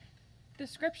The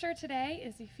scripture today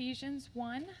is Ephesians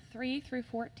 1, 3 through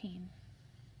 14.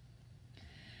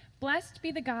 Blessed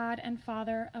be the God and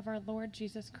Father of our Lord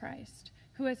Jesus Christ,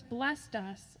 who has blessed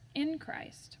us in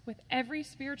Christ with every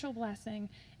spiritual blessing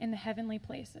in the heavenly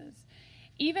places,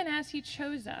 even as he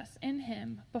chose us in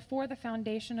him before the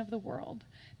foundation of the world,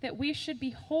 that we should be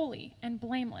holy and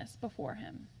blameless before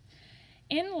him.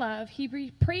 In love,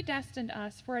 he predestined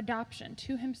us for adoption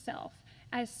to himself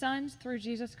as sons through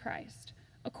Jesus Christ,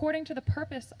 according to the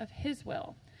purpose of his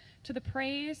will, to the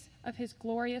praise of his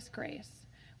glorious grace,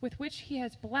 with which he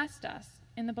has blessed us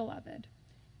in the Beloved.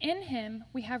 In him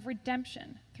we have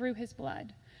redemption through his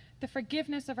blood, the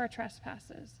forgiveness of our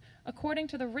trespasses, according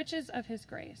to the riches of his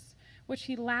grace, which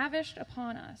he lavished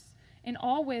upon us in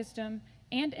all wisdom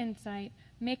and insight,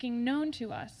 making known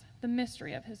to us the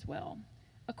mystery of his will,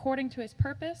 according to his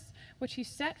purpose, which he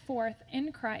set forth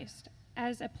in Christ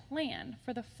as a plan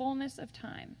for the fullness of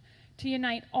time, to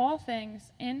unite all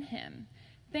things in him,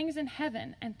 things in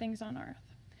heaven and things on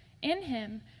earth. In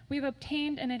him we've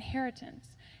obtained an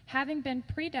inheritance, having been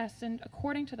predestined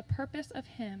according to the purpose of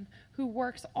him who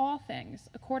works all things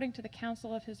according to the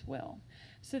counsel of his will,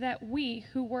 so that we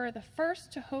who were the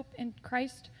first to hope in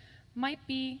Christ might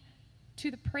be to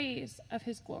the praise of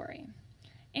his glory.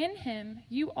 In him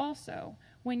you also,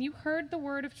 when you heard the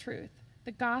word of truth,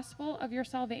 the gospel of your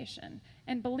salvation,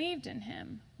 and believed in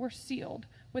him, were sealed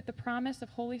with the promise of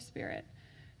Holy Spirit,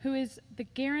 who is the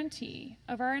guarantee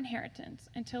of our inheritance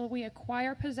until we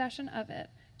acquire possession of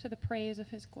it to the praise of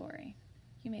his glory.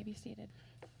 You may be seated.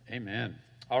 Amen.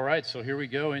 All right, so here we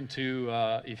go into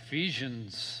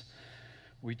Ephesians.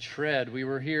 We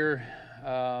were here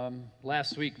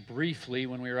last week briefly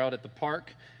when we were out at the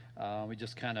park. We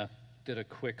just kind of did a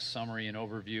quick summary and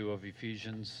overview of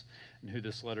Ephesians and who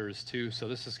this letter is to. So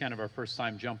this is kind of our first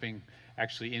time jumping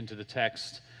actually into the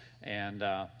text. And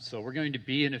so we're going to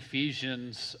be in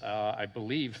Ephesians, I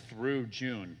believe, through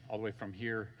June, all the way from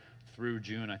here through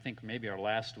June. I think maybe our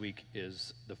last week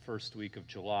is the first week of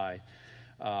July.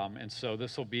 And so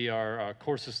this will be our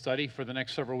course of study for the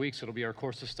next several weeks. It'll be our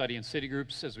course of study in city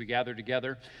groups as we gather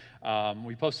together.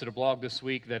 We posted a blog this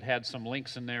week that had some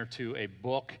links in there to a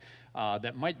book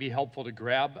that might be helpful to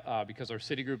grab because our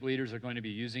city group leaders are going to be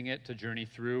using it to journey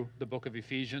through the book of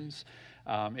Ephesians.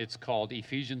 It's called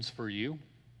Ephesians for You.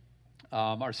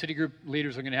 Our city group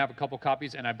leaders are going to have a couple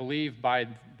copies, and I believe by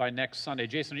next Sunday.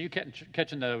 Jason, are you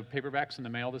catching the paperbacks in the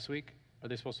mail this week? Are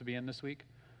they supposed to be in this week?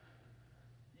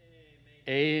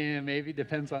 Maybe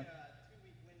depends on.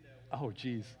 2-week window. Oh,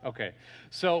 geez. Okay.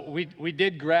 So we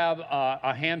did grab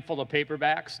a handful of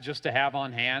paperbacks just to have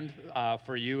on hand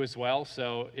for you as well.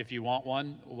 So if you want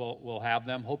one, we'll have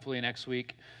them hopefully next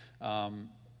week.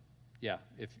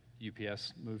 If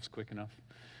UPS moves quick enough.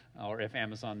 Or if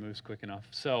Amazon moves quick enough.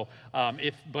 So,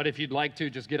 if you'd like to,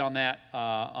 just get on that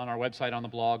on our website, on the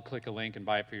blog, click a link and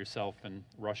buy it for yourself and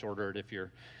rush order it if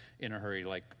you're in a hurry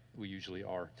like we usually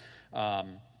are.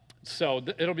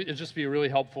 It'll just be a really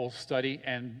helpful study,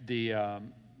 and the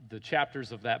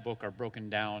chapters of that book are broken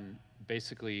down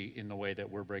basically in the way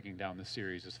that we're breaking down the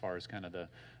series as far as kind of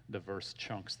the verse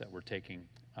chunks that we're taking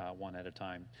one at a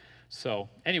time. So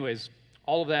anyways,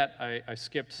 all of that, I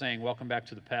skipped saying welcome back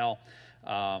to the PAL.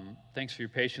 Thanks for your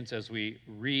patience as we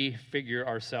refigure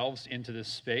ourselves into this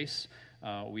space.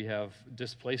 We have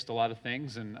displaced a lot of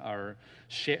things and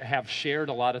have shared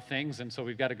a lot of things, and so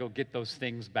we've got to go get those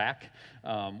things back.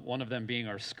 One of them being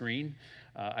our screen.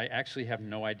 I actually have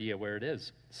no idea where it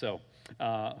is. So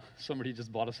somebody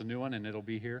just bought us a new one, and it'll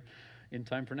be here in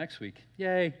time for next week.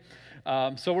 Yay.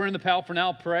 So we're in the PAL for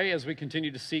now. Pray as we continue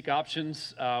to seek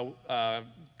options. A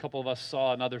couple of us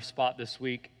saw another spot this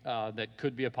week that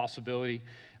could be a possibility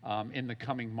in the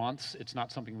coming months. It's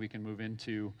not something we can move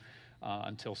into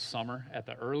until summer at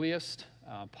the earliest,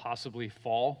 possibly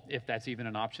fall, if that's even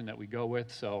an option that we go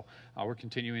with. So we're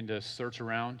continuing to search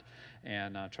around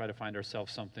and try to find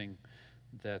ourselves something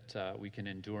that we can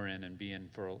endure in and be in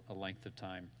for a length of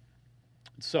time.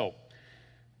 So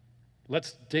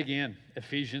let's dig in.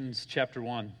 Ephesians chapter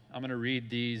 1. I'm going to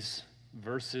read these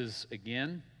verses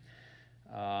again.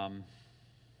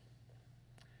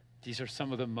 These are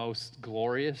some of the most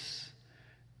glorious,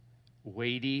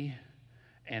 weighty,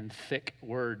 and thick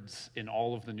words in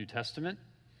all of the New Testament.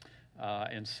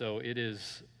 And so it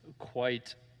is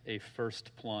quite a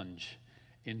first plunge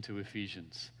into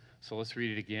Ephesians. So let's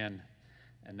read it again,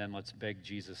 and then let's beg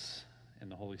Jesus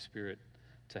and the Holy Spirit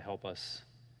to help us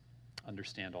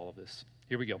understand all of this.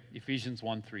 Here we go. Ephesians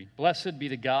 1:3. Blessed be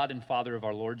the God and Father of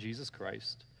our Lord Jesus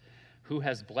Christ, who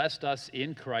has blessed us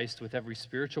in Christ with every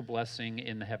spiritual blessing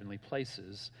in the heavenly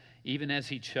places, even as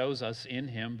he chose us in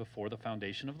him before the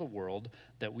foundation of the world,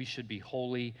 that we should be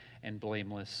holy and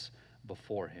blameless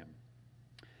before him.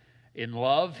 In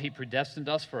love, he predestined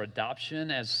us for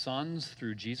adoption as sons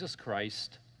through Jesus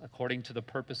Christ, according to the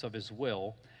purpose of his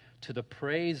will, to the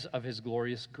praise of his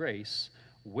glorious grace,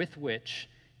 with which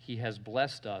he has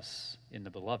blessed us in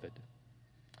the beloved.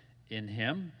 In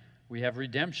him we have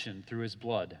redemption through his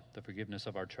blood, the forgiveness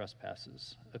of our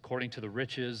trespasses, according to the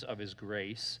riches of his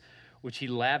grace, which he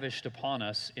lavished upon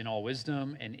us in all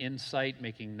wisdom and insight,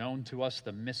 making known to us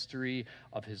the mystery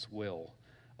of his will,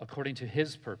 according to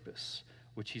his purpose,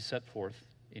 which he set forth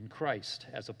in Christ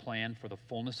as a plan for the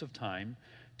fullness of time,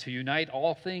 to unite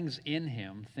all things in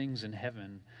him, things in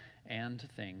heaven and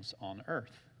things on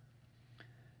earth.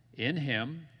 In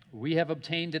him we have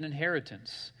obtained an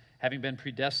inheritance, having been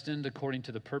predestined according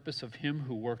to the purpose of him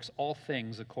who works all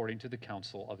things according to the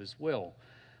counsel of his will,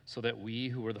 so that we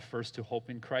who were the first to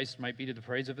hope in Christ might be to the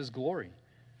praise of his glory.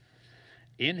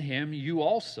 In him you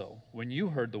also, when you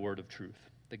heard the word of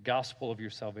truth, the gospel of your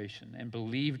salvation, and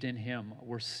believed in him,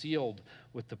 were sealed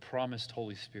with the promised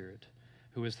Holy Spirit,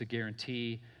 who is the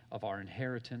guarantee of our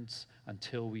inheritance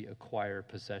until we acquire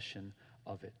possession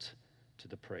of it, to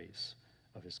the praise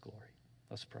of his glory.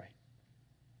 Let's pray.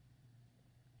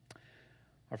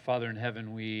 Our Father in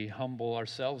heaven, we humble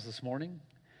ourselves this morning,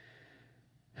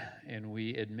 and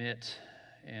we admit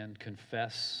and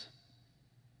confess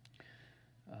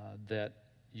that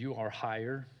you are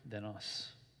higher than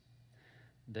us,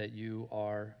 that you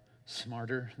are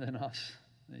smarter than us,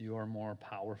 that you are more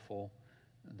powerful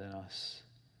than us,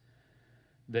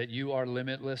 that you are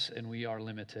limitless and we are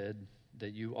limited,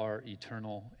 that you are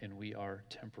eternal and we are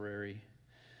temporary,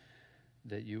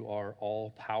 that you are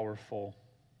all-powerful,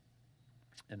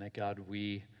 and that, God,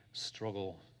 we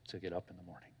struggle to get up in the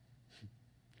morning.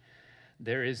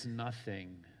 There is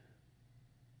nothing,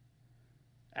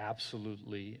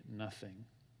 absolutely nothing,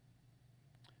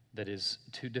 that is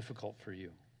too difficult for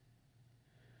you.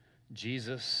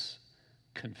 Jesus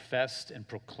confessed and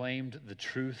proclaimed the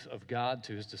truth of God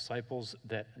to his disciples,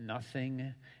 that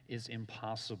nothing is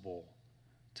impossible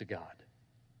to God.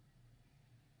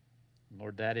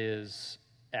 Lord, that is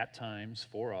at times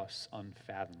for us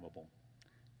unfathomable,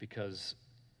 because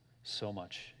so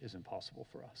much is impossible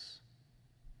for us.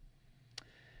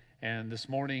 And this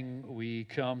morning we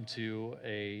come to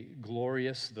a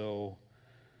glorious, though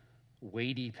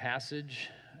weighty passage,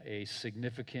 a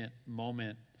significant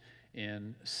moment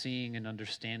in seeing and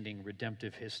understanding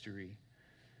redemptive history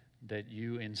that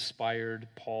you inspired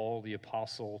Paul the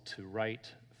Apostle to write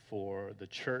for the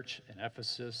church in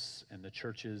Ephesus and the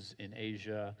churches in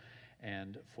Asia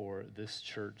and for this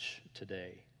church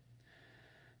today.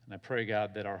 And I pray,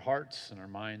 God, that our hearts and our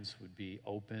minds would be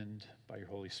opened by your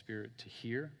Holy Spirit to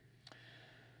hear,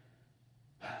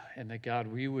 and that, God,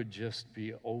 we would just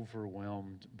be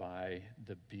overwhelmed by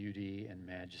the beauty and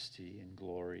majesty and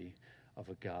glory of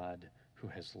a God who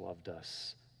has loved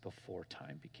us before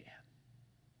time began.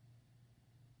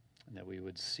 And that we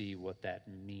would see what that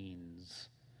means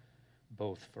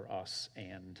both for us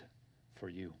and for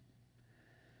you.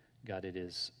 God, it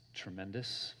is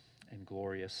tremendous and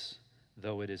glorious,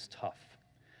 though it is tough.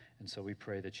 And so we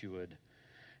pray that you would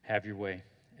have your way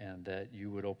and that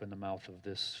you would open the mouth of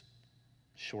this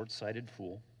short-sighted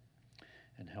fool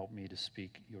and help me to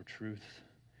speak your truth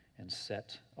and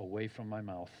set away from my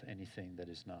mouth anything that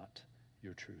is not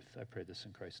your truth. I pray this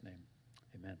in Christ's name.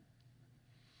 Amen.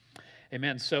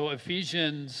 Amen. So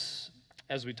Ephesians,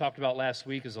 as we talked about last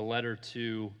week, is a letter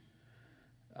to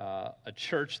a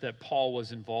church that Paul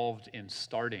was involved in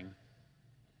starting.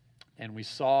 And we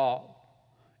saw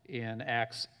in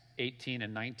Acts 18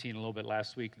 and 19 a little bit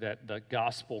last week that the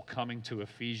gospel coming to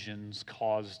Ephesians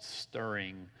caused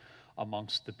stirring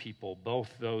amongst the people,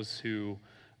 both those who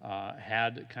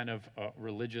had kind of a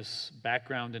religious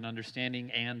background and understanding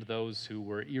and those who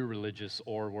were irreligious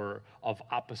or were of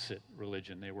opposite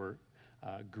religion. They were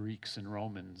Greeks and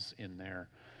Romans in their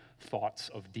thoughts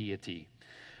of deity.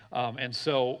 And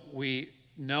so we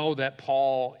know that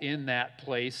Paul in that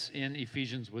place in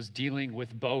Ephesians was dealing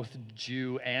with both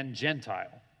Jew and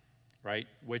Gentile, right?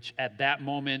 Which at that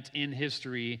moment in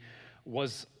history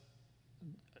was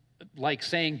like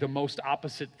saying the most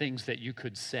opposite things that you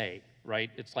could say, right?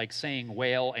 It's like saying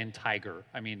whale and tiger.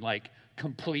 I mean, like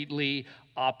completely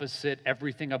opposite.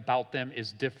 Everything about them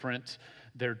is different.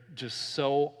 They're just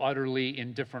so utterly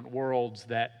in different worlds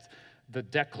that the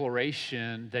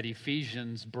declaration that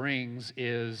Ephesians brings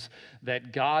is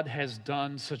that God has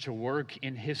done such a work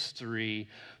in history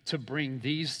to bring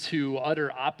these two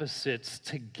utter opposites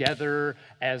together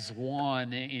as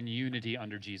one in unity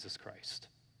under Jesus Christ.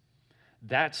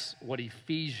 That's what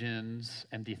Ephesians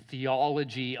and the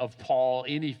theology of Paul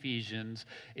in Ephesians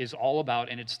is all about,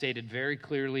 and it's stated very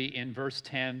clearly in verse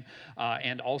 10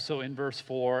 and also in verse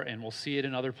 4, and we'll see it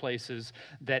in other places,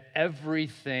 that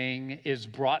everything is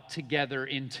brought together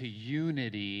into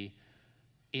unity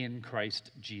in Christ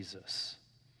Jesus.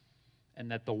 And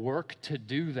that the work to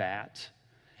do that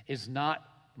is not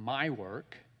my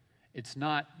work, it's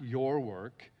not your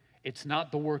work, it's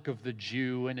not the work of the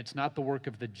Jew, and it's not the work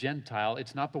of the Gentile.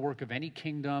 It's not the work of any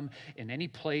kingdom in any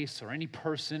place or any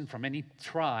person from any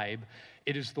tribe.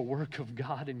 It is the work of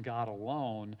God and God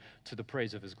alone to the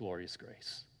praise of his glorious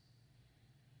grace.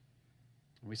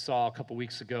 We saw a couple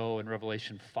weeks ago in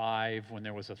Revelation 5 when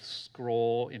there was a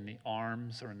scroll in the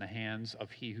arms or in the hands of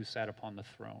he who sat upon the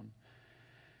throne.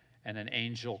 And an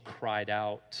angel cried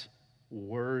out,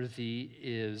 "Worthy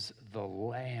is the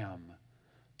Lamb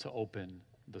to open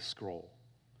the scroll."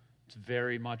 It's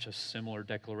very much a similar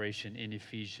declaration in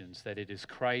Ephesians, that it is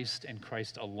Christ and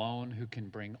Christ alone who can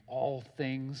bring all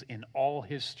things in all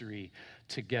history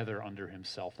together under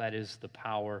himself. That is the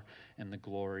power and the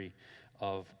glory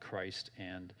of Christ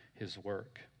and his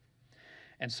work.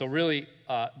 And so really,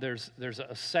 there's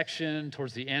a section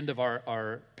towards the end of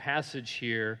our passage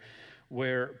here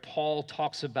where Paul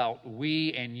talks about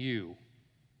we and you.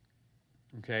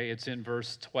 Okay, it's in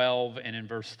verse 12 and in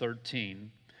verse 13.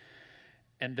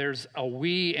 And there's a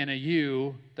we and a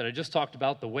you that I just talked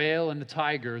about, the whale and the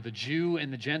tiger, the Jew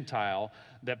and the Gentile,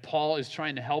 that Paul is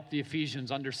trying to help the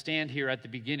Ephesians understand here at the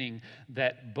beginning,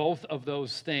 that both of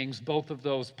those things, both of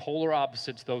those polar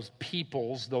opposites, those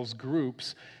peoples, those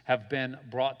groups, have been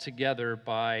brought together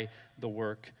by the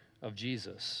work of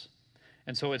Jesus.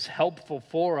 And so it's helpful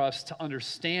for us to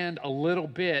understand a little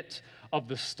bit of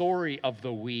the story of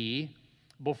the we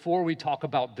before we talk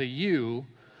about the you,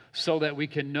 so that we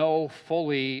can know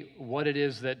fully what it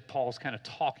is that Paul's kind of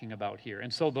talking about here.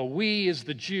 And so the we is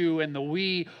the Jew, and the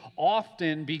we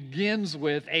often begins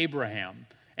with Abraham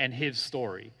and his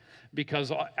story,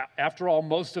 because after all,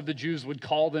 most of the Jews would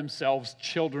call themselves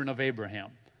children of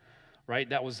Abraham. Right?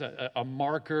 That was a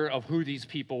marker of who these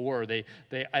people were. They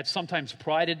sometimes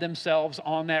prided themselves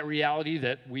on that reality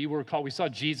that we were called. We saw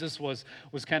Jesus was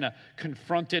kind of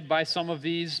confronted by some of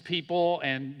these people,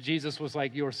 and Jesus was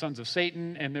like, "You are sons of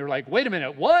Satan." And they're like, "Wait a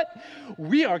minute, what?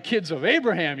 We are kids of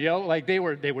Abraham, yo." Like they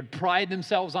would pride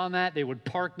themselves on that. They would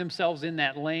park themselves in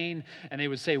that lane, and they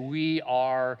would say, "We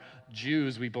are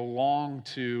Jews. We belong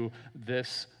to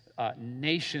this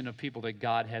nation of people that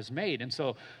God has made." And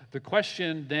so the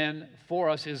question then for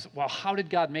us is, well, how did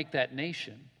God make that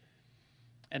nation?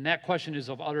 And that question is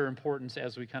of utter importance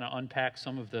as we kind of unpack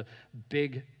some of the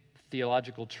big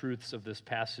theological truths of this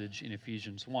passage in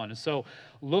Ephesians 1. And so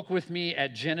look with me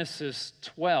at Genesis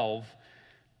 12,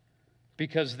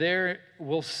 because there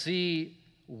we'll see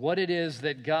what it is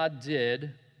that God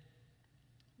did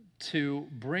to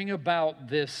bring about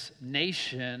this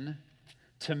nation,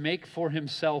 to make for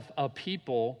himself a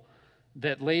people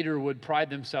that later would pride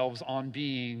themselves on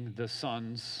being the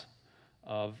sons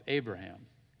of Abraham.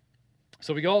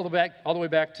 So we go all the way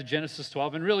back to Genesis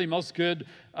 12, and really most good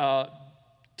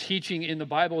teaching in the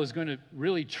Bible is going to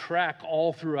really track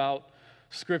all throughout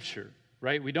Scripture,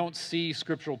 right? We don't see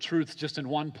scriptural truths just in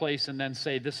one place and then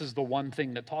say this is the one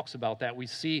thing that talks about that. We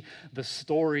see the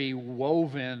story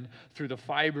woven through the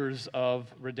fibers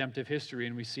of redemptive history,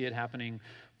 and we see it happening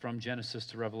from Genesis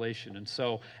to Revelation. And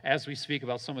so as we speak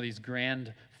about some of these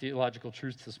grand theological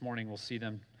truths this morning, we'll see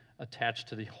them attached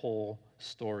to the whole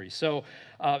story. So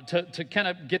to kind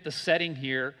of get the setting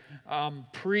here,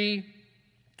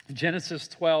 pre-Genesis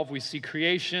 12, we see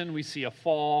creation, we see a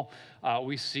fall,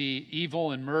 we see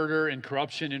evil and murder and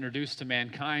corruption introduced to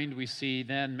mankind. We see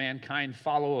then mankind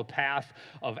follow a path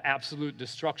of absolute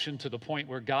destruction to the point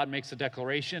where God makes a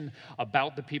declaration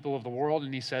about the people of the world,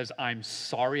 and he says, "I'm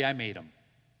sorry I made them."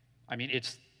 I mean,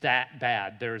 it's that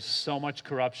bad. There's so much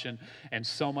corruption and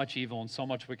so much evil and so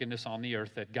much wickedness on the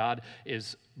earth that God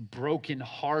is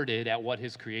brokenhearted at what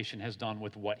his creation has done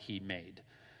with what he made.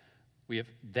 We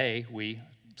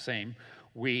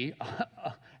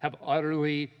have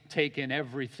utterly taken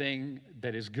everything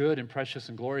that is good and precious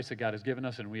and glorious that God has given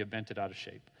us, and we have bent it out of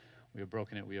shape. We have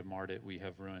broken it, we have marred it, we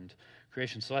have ruined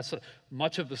creation. So that's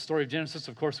much of the story of Genesis.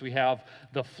 Of course, we have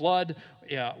the flood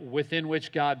within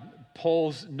which God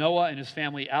pulls Noah and his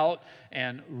family out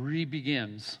and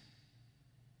re-begins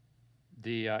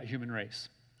the human race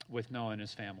with Noah and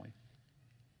his family.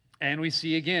 And we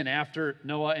see again, after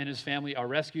Noah and his family are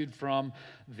rescued from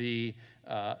the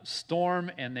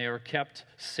storm and they are kept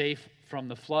safe from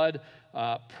the flood,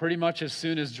 pretty much as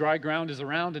soon as dry ground is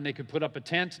around and they could put up a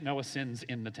tent, Noah sins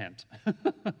in the tent.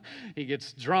 He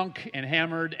gets drunk and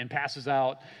hammered and passes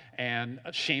out and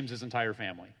shames his entire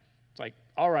family. It's like,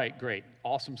 all right, great,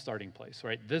 awesome starting place,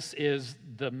 right? This is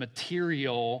the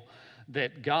material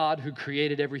that God, who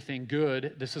created everything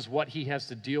good, this is what he has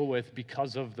to deal with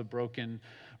because of the broken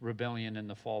rebellion and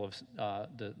the fall of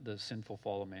the sinful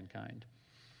fall of mankind.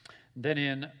 Then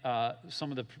in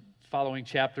some of the following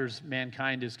chapters,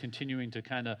 mankind is continuing to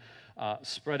kind of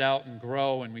spread out and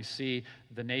grow, and we see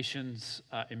the nations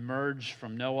emerge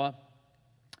from Noah.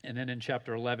 And then in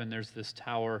chapter 11, there's this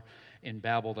tower in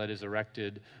Babel that is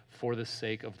erected for the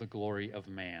sake of the glory of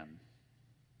man.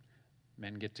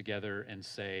 Men get together and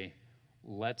say,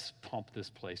 let's pump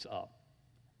this place up.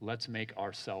 Let's make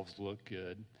ourselves look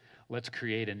good. Let's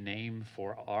create a name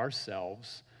for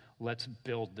ourselves. Let's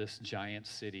build this giant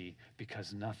city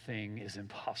because nothing is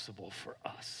impossible for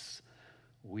us.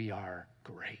 We are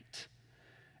great.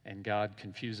 And God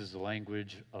confuses the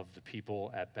language of the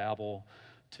people at Babel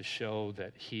to show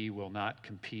that he will not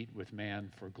compete with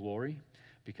man for glory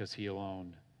because he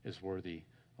alone is worthy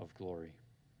of glory.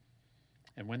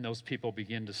 And when those people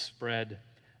begin to spread,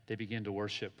 they begin to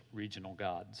worship regional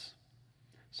gods.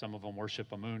 Some of them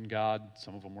worship a moon god,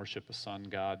 some of them worship a sun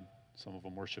god, some of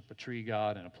them worship a tree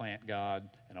god and a plant god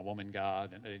and a woman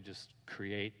god, and they just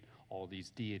create all these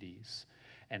deities.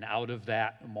 And out of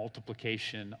that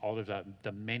multiplication, out of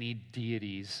the many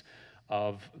deities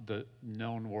of the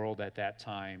known world at that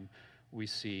time, we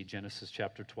see Genesis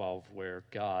chapter 12, where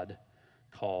God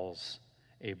calls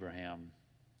Abraham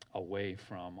away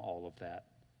from all of that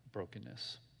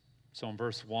brokenness. So in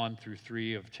verse 1 through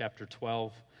 3 of chapter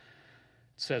 12, it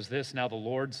says this: Now the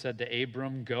Lord said to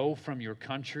Abram, Go from your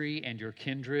country and your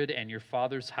kindred and your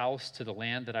father's house to the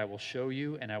land that I will show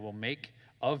you, and I will make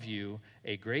of you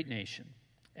a great nation.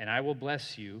 And I will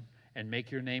bless you and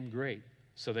make your name great,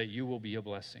 so that you will be a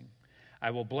blessing. I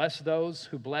will bless those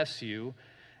who bless you,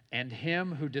 and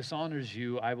him who dishonors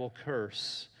you I will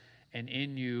curse, and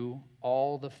in you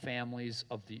all the families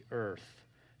of the earth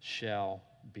shall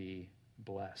be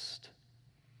blessed.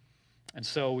 And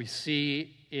so we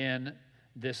see in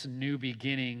this new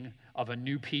beginning of a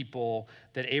new people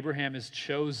that Abraham is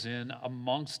chosen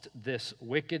amongst this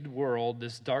wicked world,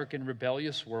 this dark and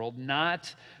rebellious world,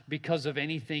 not because of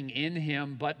anything in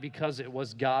him, but because it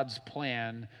was God's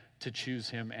plan to choose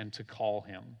him and to call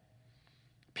him.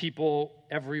 People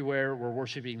everywhere were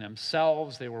worshiping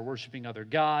themselves. They were worshiping other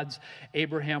gods.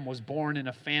 Abraham was born in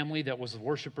a family that was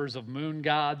worshipers of moon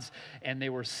gods, and they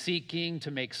were seeking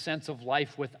to make sense of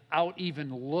life without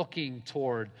even looking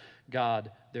toward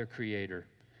God, their creator.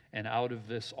 And out of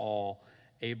this all,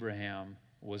 Abraham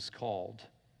was called.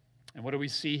 And what do we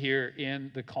see here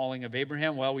in the calling of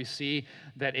Abraham? Well, we see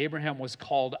that Abraham was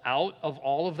called out of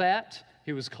all of that.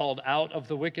 He was called out of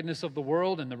the wickedness of the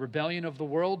world and the rebellion of the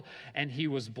world, and he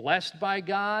was blessed by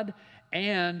God,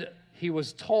 and he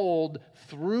was told,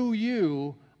 through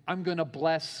you, I'm going to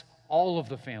bless all of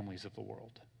the families of the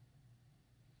world.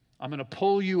 I'm going to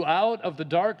pull you out of the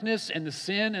darkness and the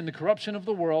sin and the corruption of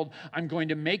the world. I'm going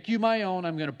to make you my own.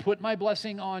 I'm going to put my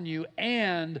blessing on you,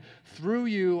 and through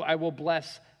you, I will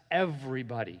bless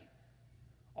everybody,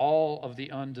 all of the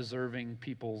undeserving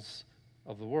peoples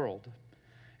of the world.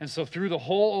 And so through the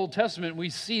whole Old Testament, we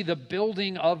see the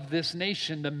building of this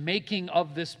nation, the making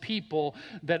of this people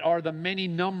that are the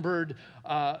many-numbered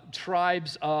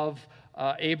tribes of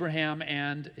Abraham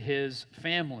and his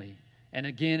family. And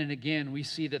again, we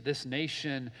see that this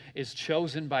nation is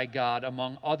chosen by God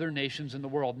among other nations in the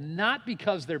world, not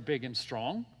because they're big and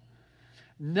strong,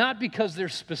 not because they're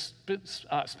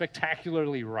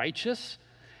spectacularly righteous,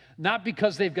 not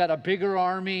because they've got a bigger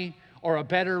army or a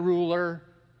better ruler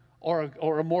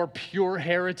or a more pure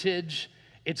heritage.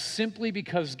 It's simply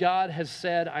because God has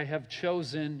said, I have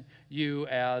chosen you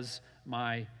as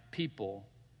my people,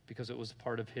 because it was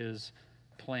part of his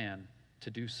plan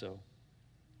to do so.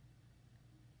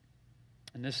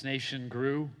 And this nation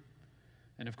grew,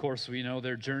 and of course we know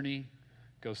their journey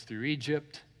goes through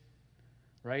Egypt,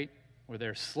 right? Where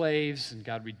they're slaves, and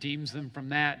God redeems them from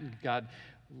that, and God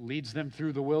leads them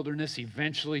through the wilderness,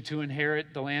 eventually to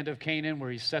inherit the land of Canaan, where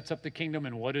he sets up the kingdom.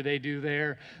 And what do?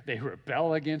 There? They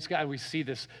rebel against God. We see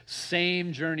this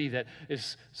same journey that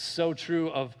is so true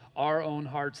of our own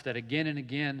hearts, that again and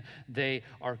again they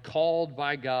are called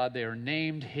by God, they are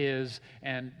named his,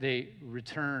 and they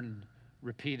return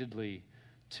repeatedly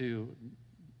to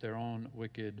their own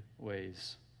wicked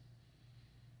ways.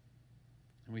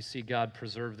 And we see God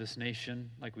preserve this nation,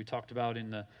 like we talked about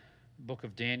in the book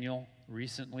of Daniel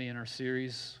recently in our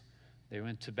series. They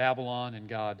went to Babylon, and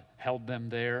God held them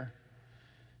there.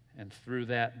 And through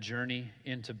that journey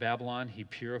into Babylon, he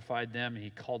purified them, and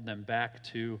he called them back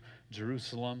to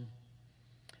Jerusalem.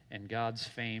 And God's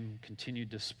fame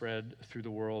continued to spread through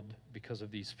the world because of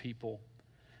these people.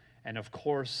 And of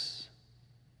course,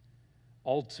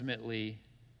 ultimately,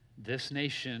 this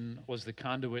nation was the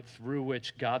conduit through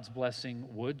which God's blessing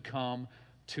would come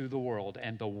to the world.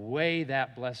 And the way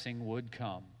that blessing would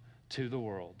come to the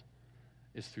world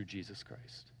is through Jesus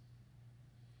Christ.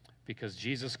 Because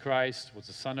Jesus Christ was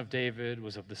the son of David,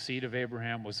 was of the seed of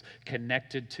Abraham, was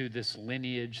connected to this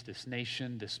lineage, this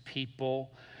nation, this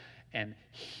people. And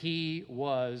he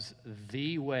was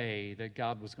the way that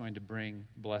God was going to bring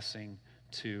blessing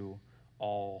to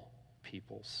all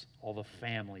peoples, all the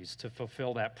families, to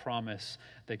fulfill that promise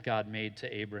that God made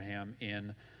to Abraham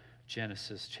in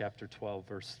Genesis chapter 12,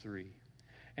 verse 3.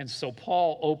 And so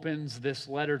Paul opens this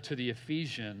letter to the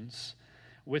Ephesians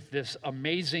with this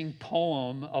amazing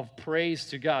poem of praise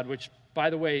to God, which, by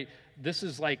the way, this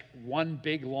is like one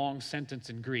big long sentence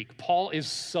in Greek. Paul is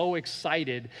so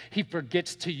excited, he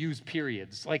forgets to use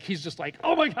periods. Like, he's just like,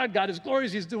 oh my God, God is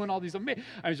glorious. He's doing all these amazing.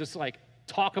 I was just like,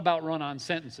 talk about run-on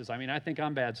sentences. I mean, I think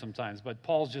I'm bad sometimes, but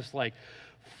Paul's just like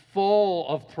full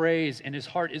of praise, and his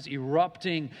heart is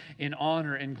erupting in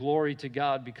honor and glory to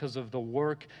God because of the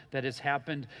work that has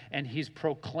happened. And he's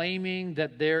proclaiming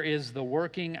that there is the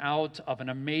working out of an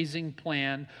amazing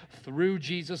plan through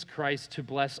Jesus Christ to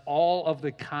bless all of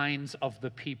the kinds of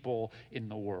the people in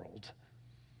the world.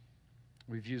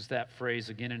 We've used that phrase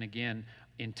again and again,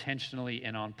 intentionally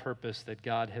and on purpose, that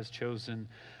God has chosen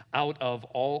out of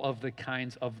all of the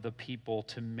kinds of the people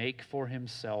to make for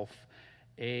himself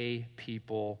a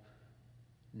people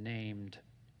named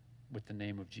with the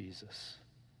name of Jesus.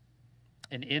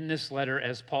 And in this letter,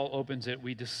 as Paul opens it,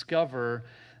 we discover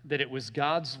that it was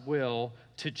God's will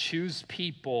to choose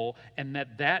people, and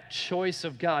that choice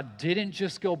of God didn't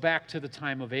just go back to the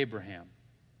time of Abraham.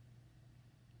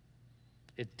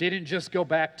 It didn't just go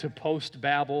back to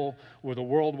post-Babel where the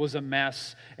world was a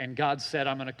mess and God said,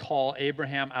 I'm going to call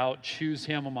Abraham out, choose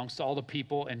him amongst all the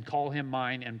people and call him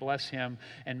mine and bless him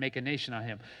and make a nation out of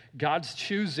him. God's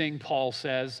choosing, Paul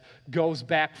says, goes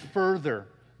back further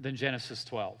than Genesis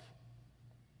 12.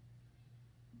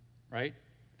 Right?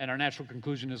 And our natural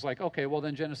conclusion is like, okay, well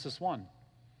then Genesis 1.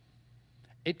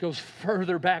 It goes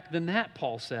further back than that,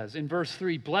 Paul says. In verse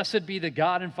 3, blessed be the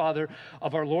God and Father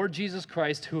of our Lord Jesus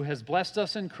Christ, who has blessed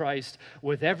us in Christ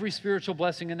with every spiritual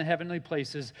blessing in the heavenly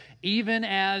places, even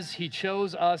as he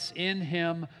chose us in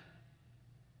him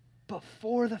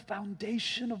before the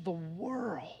foundation of the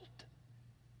world,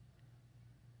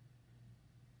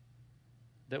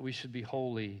 that we should be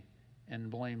holy and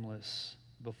blameless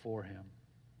before him.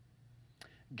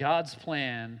 God's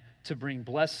plan to bring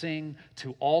blessing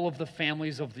to all of the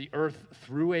families of the earth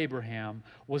through Abraham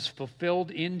was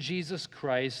fulfilled in Jesus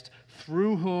Christ,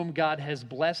 through whom God has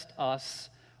blessed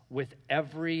us with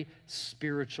every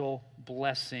spiritual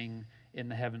blessing in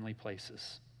the heavenly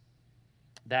places.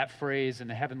 That phrase, in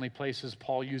the heavenly places,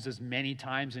 Paul uses many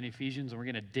times in Ephesians, and we're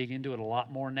going to dig into it a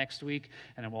lot more next week,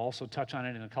 and we'll also touch on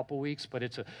it in a couple weeks, but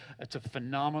it's a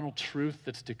phenomenal truth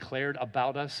that's declared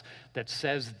about us that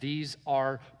says these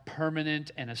are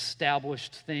permanent and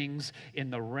established things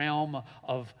in the realm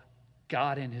of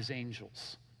God and his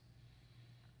angels.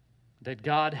 That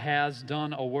God has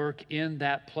done a work in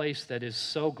that place that is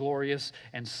so glorious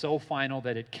and so final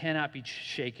that it cannot be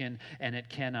shaken and it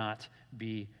cannot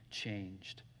be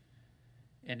changed.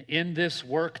 And in this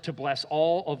work to bless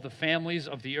all of the families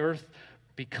of the earth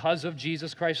because of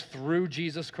Jesus Christ, through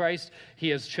Jesus Christ, he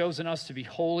has chosen us to be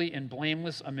holy and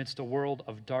blameless amidst a world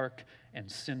of dark and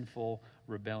sinful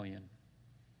rebellion.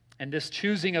 And this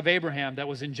choosing of Abraham that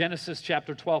was in Genesis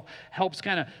chapter 12 helps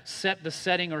kind of set the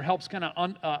setting, or helps kind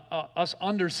of us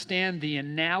understand the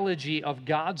analogy of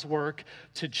God's work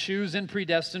to choose and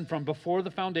predestine from before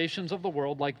the foundations of the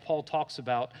world, like Paul talks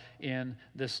about in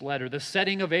this letter. The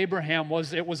setting of Abraham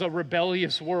was a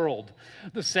rebellious world.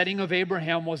 The setting of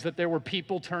Abraham was that there were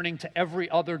people turning to every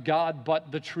other god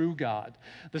but the true God.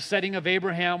 The setting of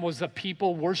Abraham was the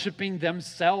people worshiping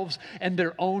themselves and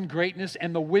their own greatness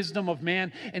and the wisdom of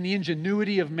man and the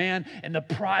ingenuity of man and the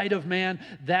pride of man.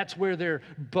 That's where their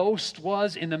boast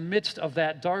was. In the midst of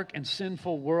that dark and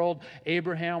sinful world,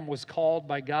 Abraham was called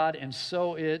by God, and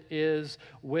so it is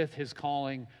with his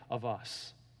calling of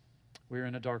us. We're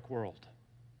in a dark world.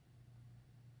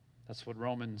 That's what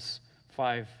Romans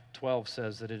 5:12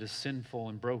 says, that it is sinful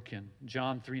and broken.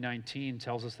 John 3:19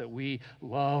 tells us that we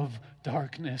love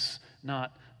darkness,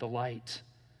 not the light.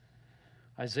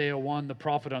 Isaiah 1, the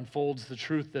prophet unfolds the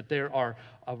truth that there are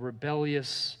a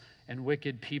rebellious and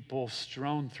wicked people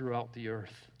strewn throughout the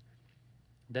earth,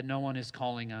 that no one is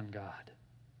calling on God,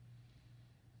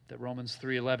 that Romans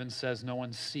 3:11 says no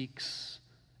one seeks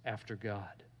after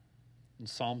God. And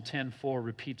Psalm 10:4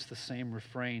 repeats the same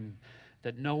refrain,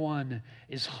 that no one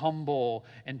is humble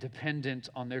and dependent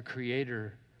on their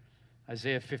Creator.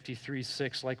 Isaiah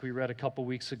 53:6, like we read a couple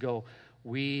weeks ago,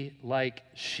 we like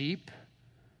sheep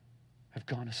have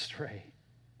gone astray.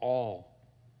 All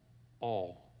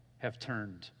have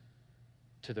turned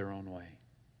to their own way.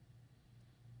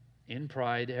 In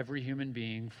pride, every human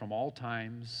being from all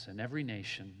times and every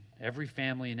nation, every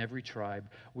family and every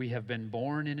tribe, we have been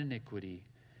born in iniquity,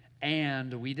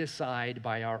 and we decide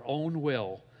by our own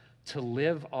will to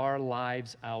live our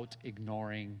lives out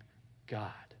ignoring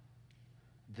God.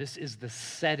 This is the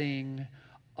setting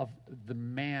of the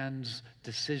man's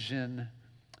decision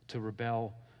to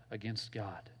rebel against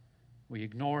God. We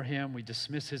ignore him, we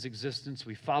dismiss his existence,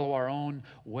 we follow our own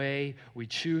way, we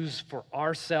choose for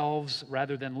ourselves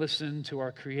rather than listen to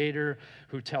our Creator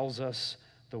who tells us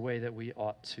the way that we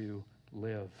ought to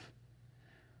live.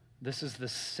 This is the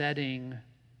setting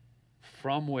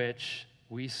from which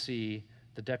we see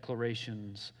the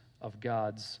declarations of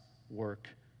God's work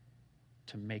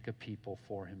to make a people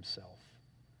for himself.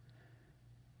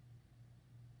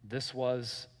 This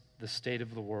was the state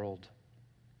of the world.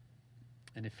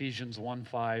 In Ephesians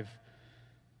 1:5,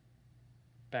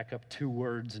 back up 2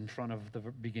 words in front of the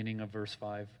beginning of verse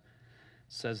 5,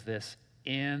 says this: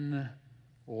 in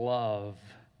love,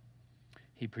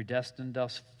 he predestined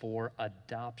us for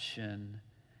adoption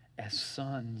as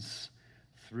sons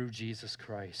through Jesus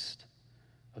Christ,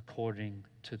 according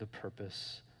to the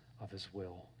purpose of his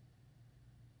will.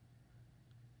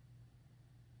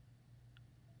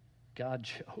 God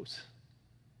chose.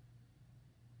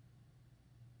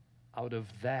 Out of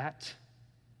that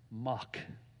muck,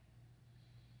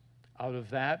 out of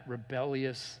that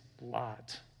rebellious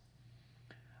lot,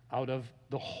 out of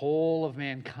the whole of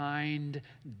mankind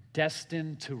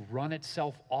destined to run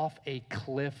itself off a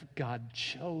cliff, God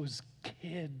chose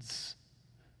kids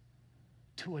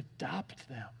to adopt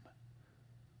them.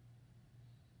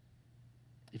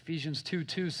 Ephesians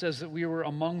 2:2 says that we were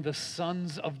among the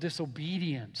sons of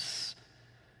disobedience.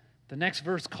 The next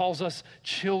verse calls us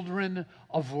children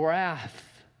of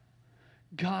wrath.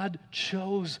 God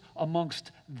chose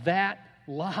amongst that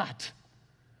lot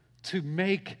to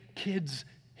make kids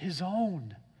his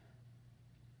own.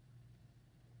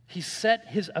 He set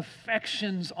his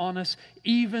affections on us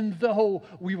even though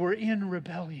we were in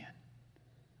rebellion.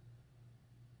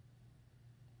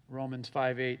 Romans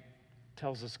 5:8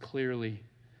 tells us clearly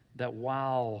that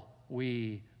while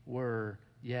we were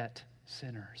yet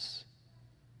sinners,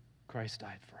 Christ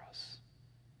died for us.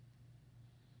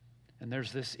 And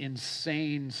there's this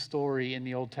insane story in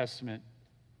the Old Testament.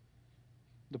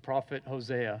 The prophet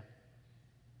Hosea.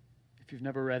 If you've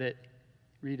never read it,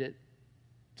 read it.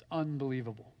 It's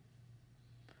unbelievable.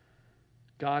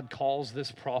 God calls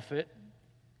this prophet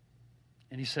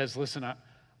and he says, listen,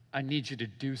 I need you to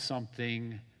do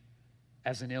something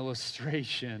as an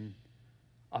illustration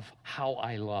of how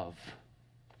I love.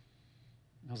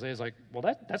 And Hosea's like, well,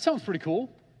 that sounds pretty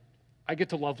cool. I get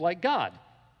to love like God.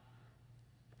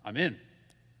 I'm in.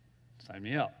 Sign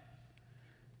me up.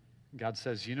 God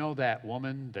says, you know that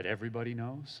woman that everybody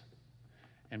knows?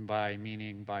 And by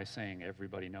saying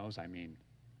everybody knows, I mean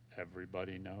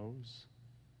everybody knows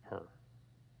her.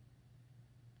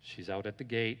 She's out at the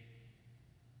gate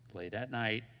late at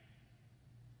night.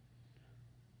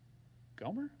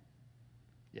 Gomer?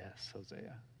 Yes,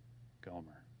 Hosea.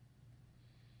 Gomer.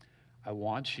 I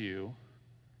want you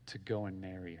to go and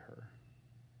marry her.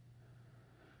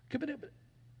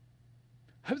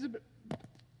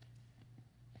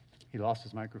 He lost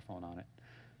his microphone on it.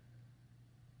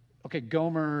 Okay,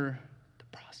 Gomer, the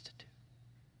prostitute.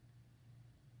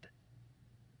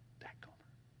 That Gomer.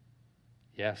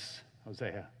 Yes,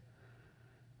 Hosea.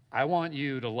 I want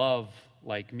you to love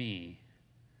like me,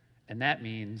 and that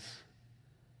means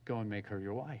go and make her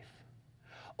your wife.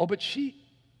 Oh, but she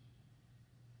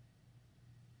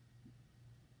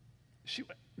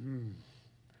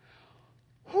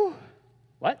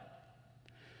what?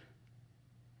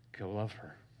 Go love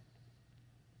her.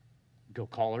 Go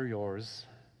call her yours.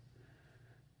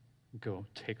 Go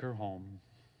take her home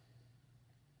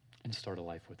and start a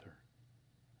life with her.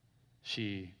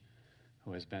 She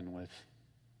who has been with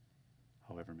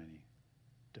however many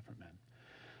different men.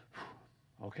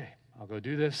 Okay, I'll go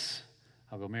do this.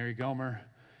 I'll go marry Gomer,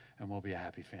 and we'll be a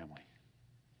happy family.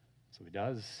 So he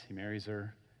does. He marries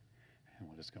her. And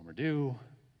what does Gomer do?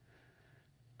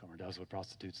 Gomer does what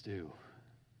prostitutes do.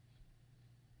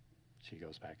 She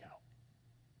goes back out.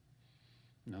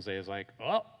 And Hosea's like,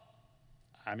 well,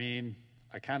 I mean,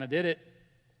 I kind of did it.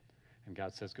 And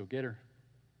God says, go get her.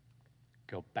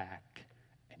 Go back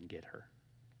and get her.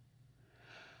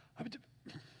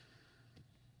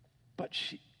 But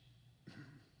she,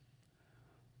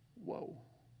 whoa.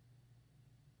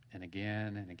 And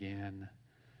again,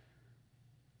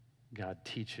 God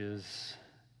teaches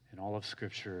in all of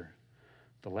Scripture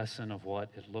the lesson of what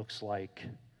it looks like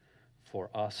for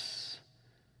us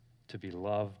to be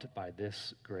loved by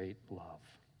this great love.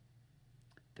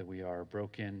 That we are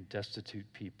broken, destitute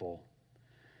people.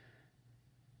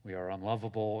 We are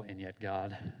unlovable, and yet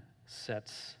God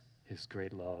sets his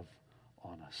great love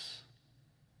on us.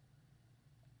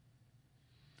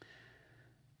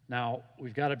 Now,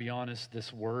 we've got to be honest,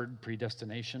 this word,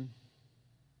 predestination,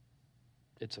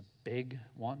 it's a big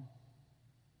one,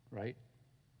 right?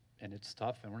 And it's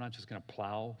tough, and we're not just going to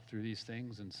plow through these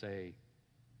things and say,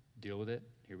 deal with it,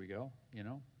 here we go, you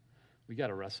know? We got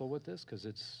to wrestle with this because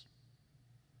it's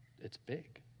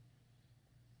big,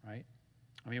 right?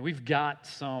 I mean, we've got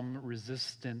some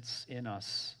resistance in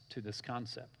us to this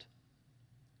concept.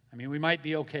 I mean, we might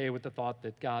be okay with the thought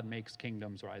that God makes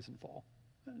kingdoms rise and fall.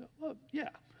 Well, yeah.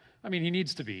 I mean, he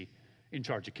needs to be in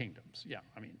charge of kingdoms. Yeah,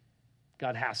 I mean,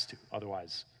 God has to.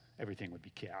 Otherwise, everything would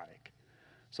be chaotic.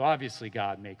 So obviously,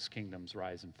 God makes kingdoms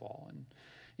rise and fall. And,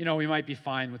 you know, we might be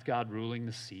fine with God ruling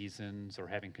the seasons or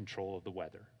having control of the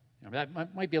weather. You know,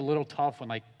 that might be a little tough when,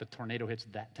 like, the tornado hits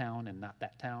that town and not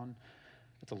that town.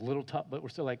 It's a little tough, but we're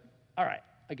still like, all right,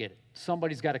 I get it.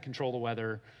 Somebody's got to control the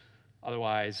weather.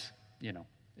 Otherwise, you know,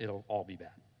 it'll all be bad.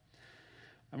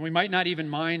 And we might not even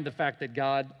mind the fact that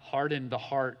God hardened the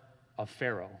heart of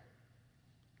Pharaoh,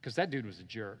 because that dude was a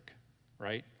jerk,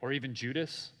 right? Or even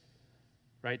Judas,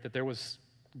 right? That there was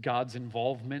God's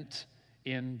involvement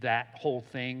in that whole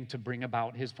thing to bring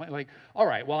about his plan. Like, all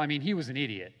right, well, I mean, he was an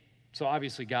idiot. So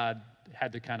obviously God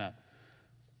had to kind of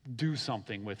do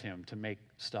something with him to make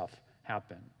stuff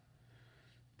happen.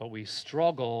 But we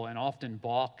struggle and often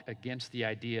balk against the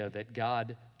idea that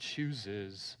God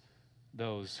chooses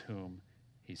those whom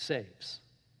he saves.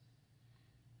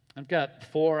 I've got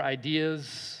 4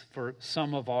 ideas for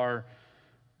some of our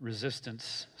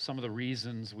resistance, some of the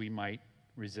reasons we might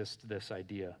resist this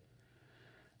idea.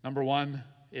 Number 1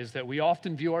 is that we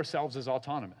often view ourselves as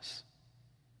autonomous,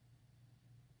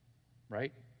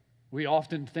 right? We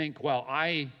often think, well,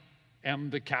 I am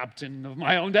the captain of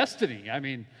my own destiny. I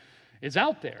mean, it's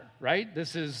out there, right?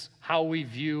 This is how we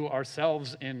view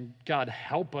ourselves, and God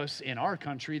help us in our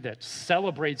country that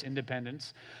celebrates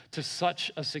independence to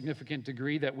such a significant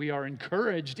degree that we are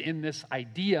encouraged in this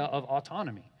idea of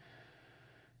autonomy.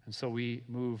 And so we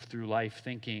move through life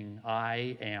thinking,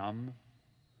 I am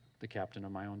the captain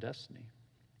of my own destiny.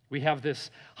 We have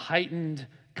this heightened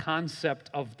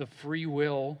concept of the free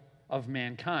will of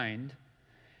mankind,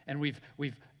 and we've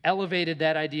elevated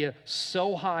that idea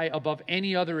so high above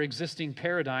any other existing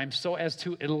paradigm so as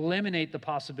to eliminate the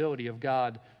possibility of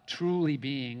God truly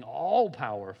being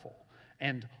all-powerful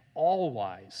and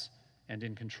all-wise and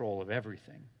in control of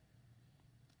everything.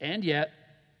 And yet,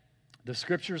 the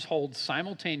Scriptures hold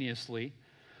simultaneously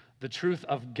the truth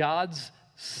of God's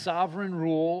sovereign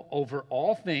rule over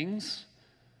all things,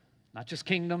 not just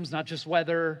kingdoms, not just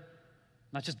weather,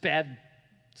 not just bad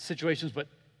situations, but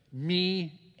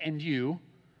me and you.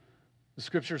 The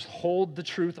Scriptures hold the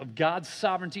truth of God's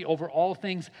sovereignty over all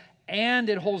things, and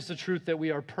it holds the truth that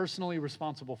we are personally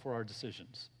responsible for our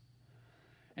decisions.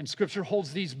 And Scripture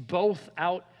holds these both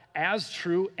out as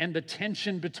true, and the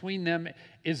tension between them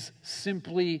is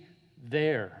simply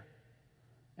there.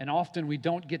 And often we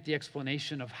don't get the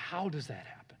explanation of how does that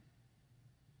happen.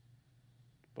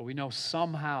 But we know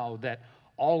somehow that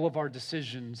all of our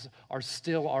decisions are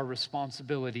still our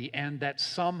responsibility, and that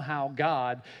somehow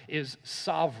God is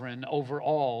sovereign over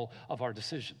all of our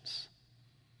decisions.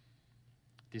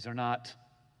 These are not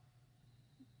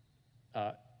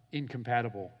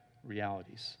incompatible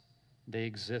realities. They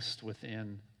exist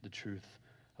within the truth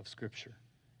of Scripture.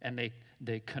 And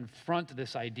they confront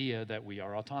this idea that we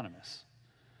are autonomous.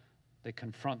 They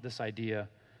confront this idea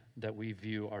that we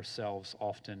view ourselves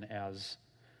often as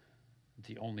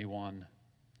the only one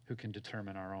who can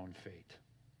determine our own fate.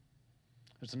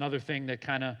 There's another thing that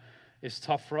kind of is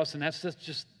tough for us, and it's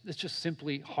just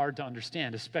simply hard to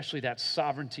understand, especially that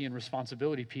sovereignty and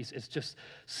responsibility piece. It's just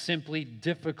simply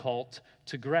difficult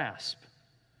to grasp.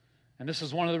 And this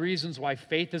is one of the reasons why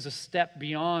faith is a step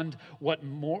beyond what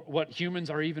humans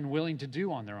are even willing to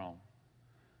do on their own.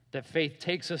 That faith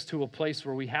takes us to a place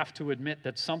where we have to admit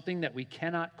that something that we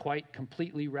cannot quite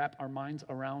completely wrap our minds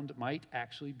around might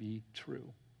actually be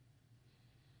true.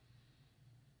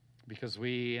 Because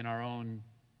we, in our own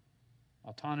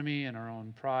autonomy and our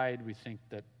own pride, we think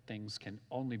that things can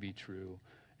only be true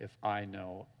if I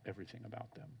know everything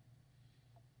about them.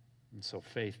 And so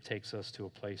faith takes us to a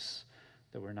place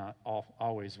that we're not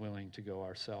always willing to go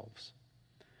ourselves.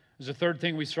 There's a third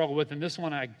thing we struggle with, and this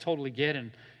one I totally get,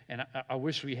 and I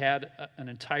wish we had an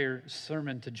entire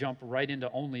sermon to jump right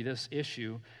into only this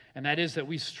issue, and that is that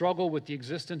we struggle with the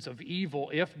existence of evil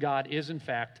if God is in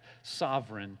fact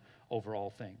sovereign over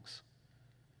all things.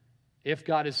 If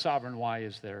God is sovereign, why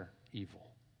is there evil?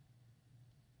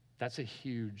 That's a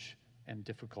huge and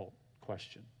difficult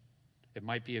question. It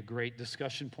might be a great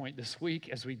discussion point this week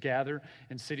as we gather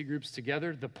in city groups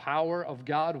together. The power of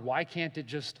God, why can't it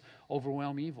just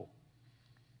overwhelm evil?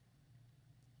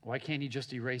 Why can't he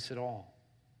just erase it all?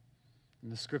 And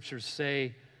the scriptures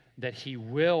say that he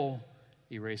will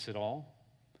erase it all,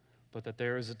 but that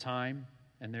there is a time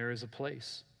and there is a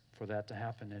place for that to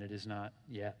happen, and it is not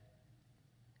yet.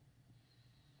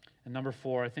 And number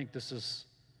 4, I think this is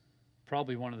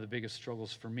probably one of the biggest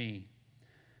struggles for me,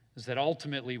 is that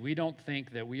ultimately we don't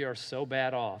think that we are so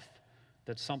bad off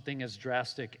that something as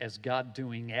drastic as God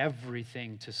doing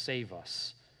everything to save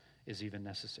us is even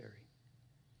necessary.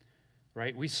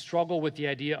 Right? We struggle with the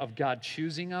idea of God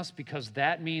choosing us because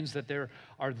that means that there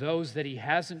are those that he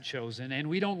hasn't chosen, and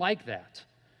we don't like that.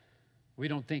 We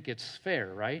don't think it's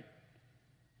fair, right?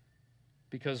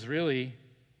 Because really,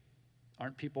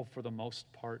 aren't people for the most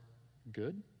part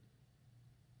good?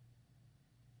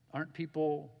 Aren't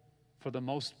people for the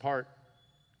most part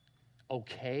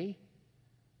okay?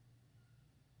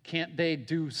 Can't they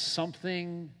do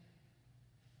something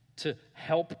to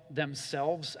help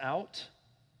themselves out?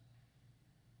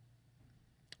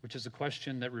 Which is a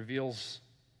question that reveals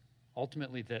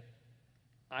ultimately that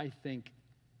I think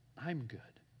I'm good.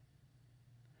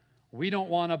 We don't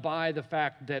want to buy the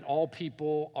fact that all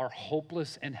people are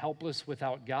hopeless and helpless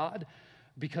without God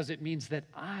because it means that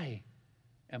I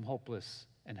am hopeless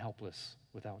and helpless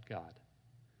without God.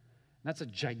 And that's a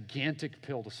gigantic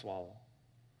pill to swallow.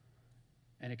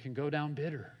 And it can go down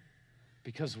bitter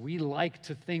because we like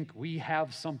to think we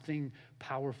have something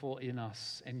powerful in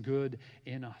us and good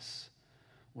in us.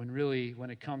 When really, when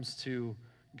it comes to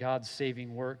God's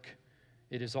saving work,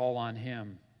 it is all on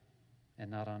him and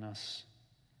not on us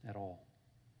at all.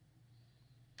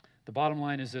 The bottom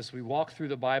line is this: we walk through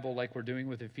the Bible like we're doing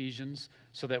with Ephesians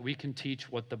so that we can teach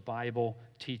what the Bible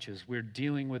teaches. We're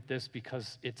dealing with this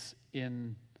because it's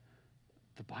in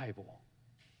the Bible.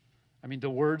 I mean, the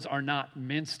words are not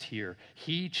minced here.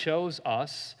 He chose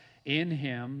us in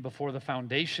him before the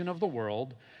foundation of the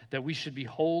world, that we should be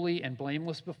holy and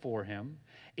blameless before him.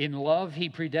 In love, he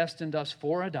predestined us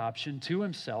for adoption to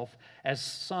himself as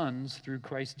sons through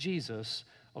Christ Jesus,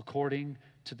 according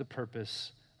to the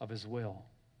purpose of his will.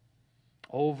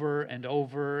 Over and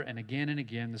over and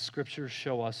again, the scriptures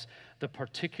show us the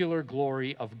particular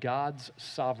glory of God's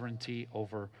sovereignty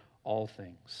over all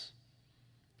things.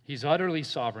 He's utterly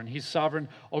sovereign. He's sovereign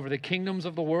over the kingdoms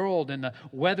of the world and the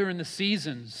weather and the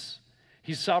seasons.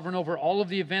 He's sovereign over all of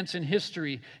the events in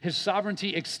history. His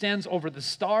sovereignty extends over the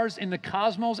stars in the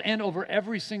cosmos and over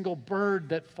every single bird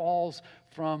that falls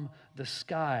from the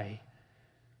sky.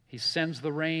 He sends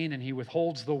the rain and he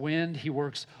withholds the wind. He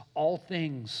works all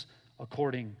things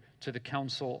according to the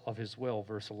counsel of his will,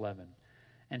 verse 11.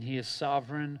 And he is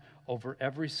sovereign over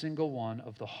every single one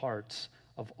of the hearts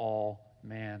of all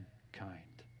mankind.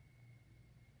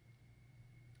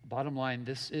 Bottom line,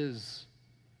 this is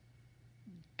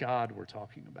God we're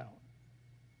talking about,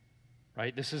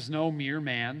 right? This is no mere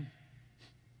man,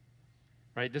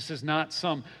 right? This is not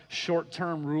some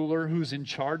short-term ruler who's in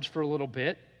charge for a little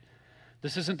bit.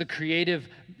 This isn't a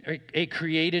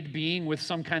created being with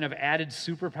some kind of added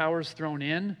superpowers thrown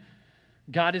in.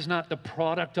 God is not the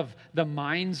product of the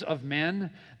minds of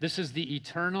men. This is the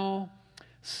eternal,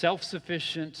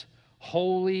 self-sufficient,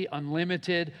 holy,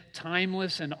 unlimited,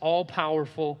 timeless, and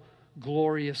all-powerful,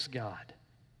 glorious God.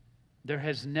 There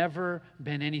has never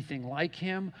been anything like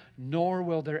him, nor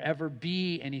will there ever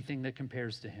be anything that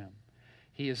compares to him.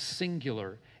 He is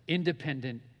singular,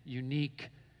 independent, unique,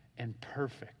 and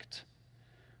perfect.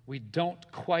 We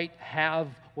don't quite have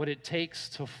what it takes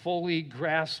to fully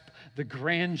grasp the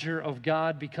grandeur of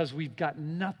God because we've got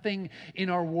nothing in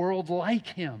our world like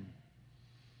him.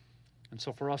 And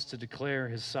so for us to declare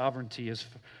his sovereignty is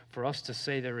for us to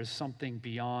say there is something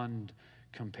beyond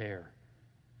compare.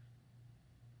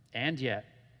 And yet,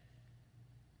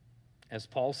 as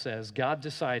Paul says, God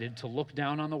decided to look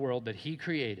down on the world that he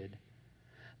created,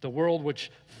 the world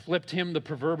which flipped him the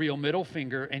proverbial middle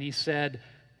finger, and he said,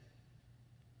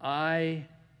 I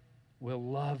will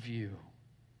love you,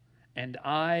 and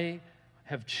I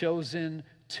have chosen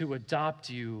to adopt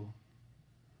you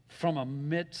from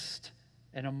amidst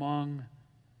and among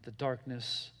the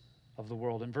darkness of the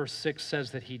world. And verse 6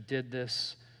 says that he did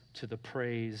this to the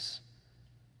praise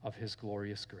of his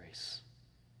glorious grace.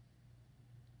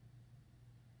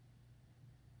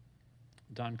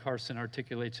 Don Carson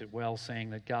articulates it well, saying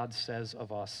that God says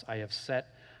of us, I have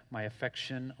set my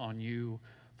affection on you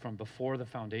from before the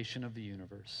foundation of the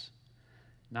universe.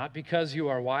 Not because you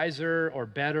are wiser or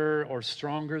better or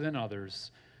stronger than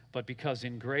others, but because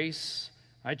in grace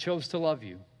I chose to love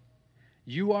you.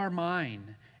 You are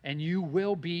mine, and you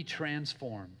will be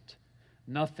transformed.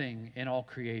 Nothing in all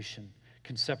creation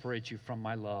can separate you from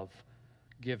my love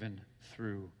given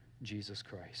through Jesus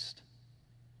Christ.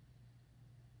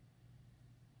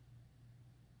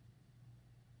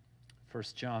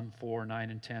 First John 4, 9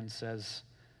 and 10 says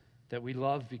that we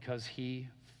love because he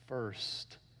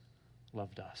first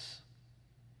loved us.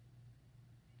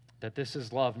 That this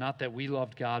is love, not that we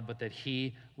loved God, but that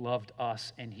he loved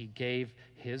us, and he gave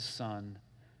his Son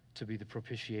to be the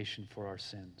propitiation for our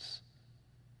sins.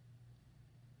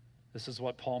 This is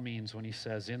what Paul means when he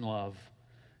says, in love,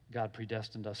 God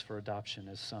predestined us for adoption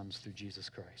as sons through Jesus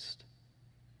Christ.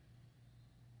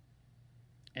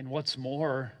 And what's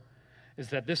more is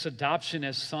that this adoption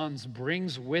as sons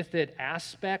brings with it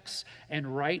aspects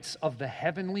and rights of the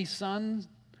heavenly Son,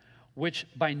 which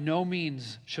by no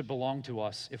means should belong to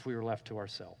us if we were left to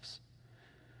ourselves.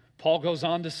 Paul goes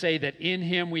on to say that in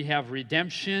him we have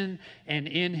redemption, and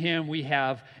in him we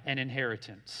have an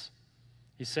inheritance.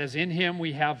 He says, in him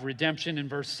we have redemption in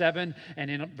verse 7,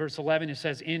 and in verse 11 it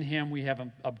says, in him we have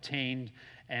obtained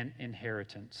an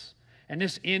inheritance. And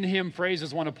this in him phrase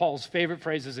is one of Paul's favorite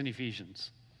phrases in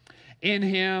Ephesians. In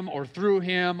him or through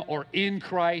him or in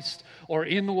Christ or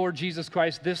in the Lord Jesus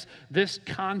Christ, this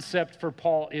concept for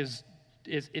Paul is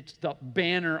it's the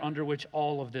banner under which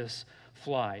all of this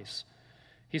flies.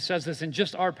 He says this in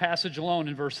just our passage alone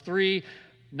in verse 3,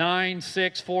 9,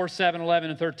 6, 4, 7, 11,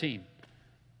 and 13.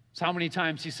 It's how many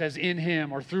times he says in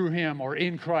him or through him or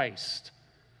in Christ.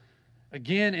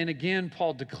 Again and again,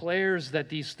 Paul declares that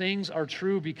these things are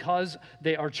true because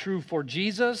they are true for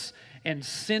Jesus, and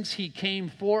since he came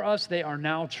for us, they are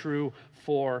now true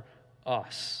for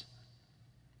us.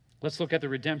 Let's look at the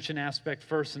redemption aspect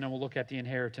first, and then we'll look at the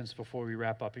inheritance before we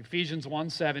wrap up. Ephesians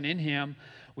 1:7, in him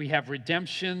we have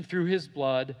redemption through his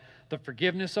blood, the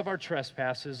forgiveness of our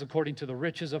trespasses according to the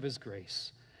riches of his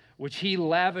grace, which he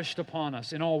lavished upon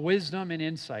us in all wisdom and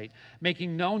insight,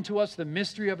 making known to us the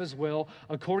mystery of his will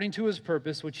according to his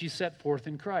purpose, which he set forth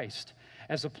in Christ,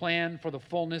 as a plan for the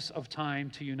fullness of time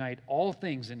to unite all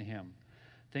things in him,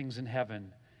 things in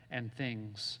heaven and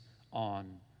things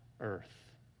on earth.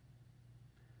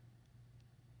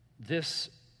 This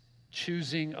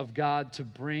choosing of God to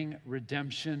bring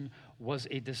redemption was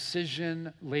a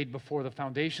decision laid before the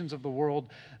foundations of the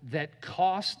world that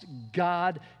cost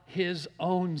God his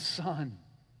own Son.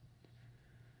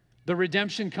 The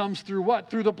redemption comes through what?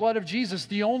 Through the blood of Jesus.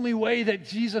 The only way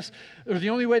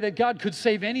that God could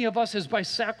save any of us is by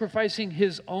sacrificing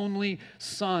his only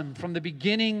Son. From the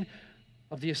beginning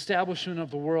of the establishment of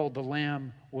the world, the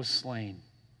Lamb was slain.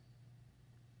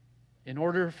 In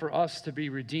order for us to be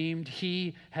redeemed,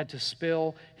 he had to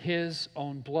spill his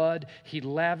own blood. He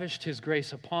lavished his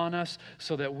grace upon us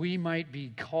so that we might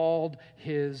be called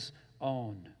his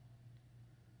own.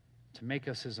 To make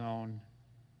us his own,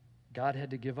 God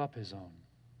had to give up his own.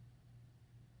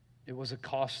 It was a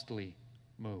costly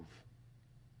move.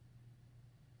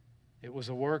 It was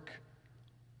a work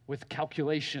with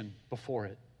calculation before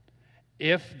it.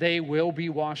 If they will be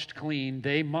washed clean,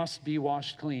 they must be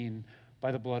washed clean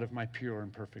by the blood of my pure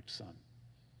and perfect Son.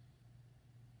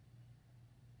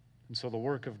 And so the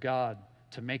work of God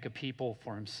to make a people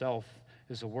for himself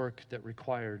is a work that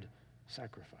required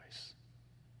sacrifice.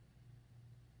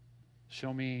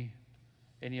 Show me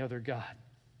any other God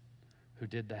who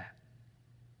did that.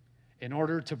 In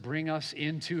order to bring us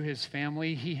into his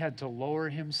family, he had to lower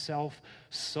himself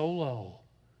so low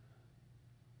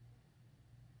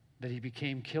that he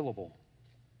became killable.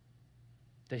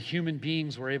 That human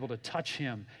beings were able to touch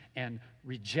him and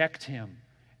reject him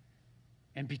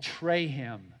and betray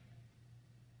him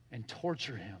and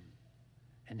torture him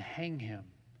and hang him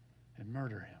and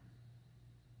murder him.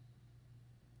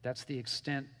 That's the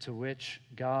extent to which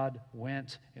God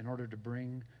went in order to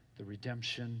bring the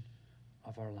redemption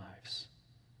of our lives.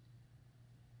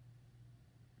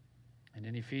 And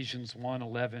in Ephesians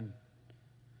 1:11,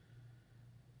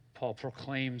 Paul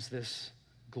proclaims this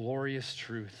glorious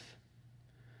truth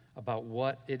about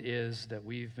what it is that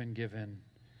we've been given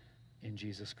in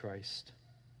Jesus Christ.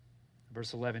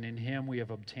 Verse 11, in him we have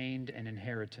obtained an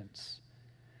inheritance,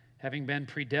 having been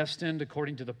predestined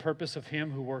according to the purpose of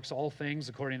him who works all things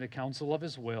according to the counsel of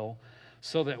his will,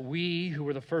 so that we who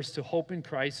were the first to hope in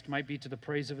Christ might be to the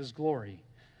praise of his glory.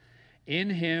 In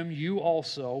him you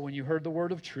also, when you heard the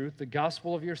word of truth, the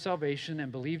gospel of your salvation,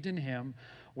 and believed in him,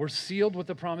 were sealed with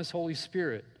the promised Holy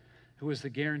Spirit, who is the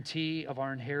guarantee of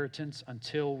our inheritance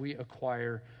until we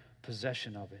acquire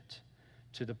possession of it,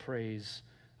 to the praise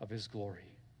of his glory.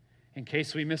 In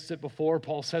case we missed it before,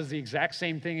 Paul says the exact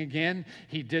same thing again.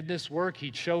 He did this work.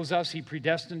 He chose us. He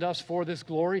predestined us for this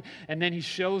glory. And then he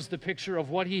shows the picture of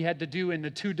what he had to do in the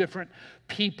two different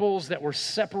peoples that were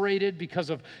separated because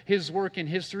of his work in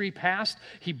history past.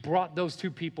 He brought those two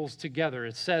peoples together.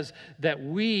 It says that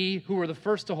we, who were the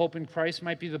first to hope in Christ,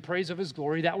 might be the praise of his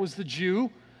glory. That was the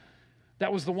Jew.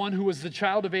 That was the one who was the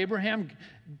child of Abraham.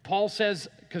 Paul says,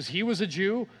 because he was a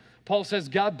Jew, Paul says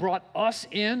God brought us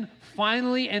in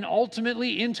finally and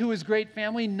ultimately into his great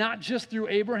family, not just through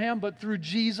Abraham, but through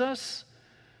Jesus,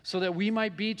 so that we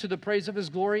might be to the praise of his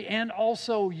glory. And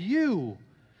also you,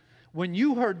 when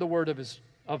you heard the word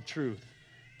of truth,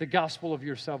 the gospel of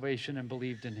your salvation, and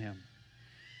believed in him.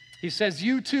 He says,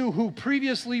 you too, who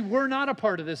previously were not a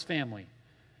part of this family,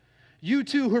 you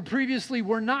too, who previously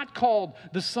were not called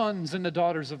the sons and the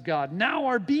daughters of God, now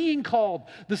are being called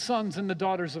the sons and the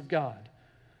daughters of God.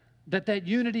 That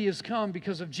unity has come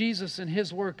because of Jesus and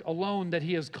his work alone, that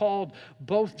he has called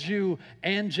both Jew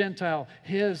and Gentile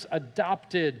his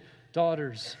adopted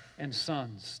daughters and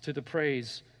sons to the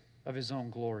praise of his own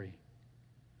glory.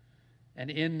 And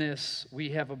in this we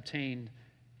have obtained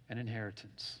an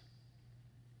inheritance.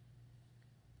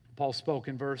 Paul spoke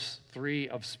in verse 3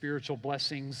 of spiritual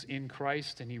blessings in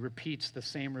Christ, and he repeats the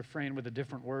same refrain with a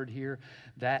different word here,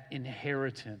 that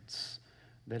inheritance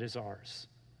that is ours.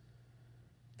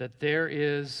 That there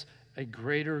is a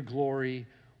greater glory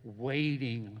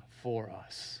waiting for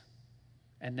us.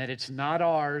 And that it's not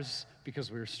ours because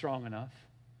we are strong enough.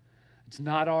 It's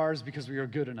not ours because we are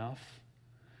good enough.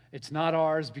 It's not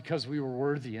ours because we were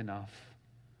worthy enough.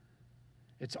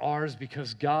 It's ours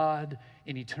because God,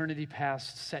 in eternity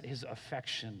past, set his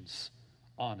affections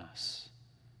on us.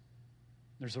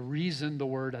 There's a reason the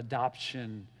word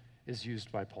adoption is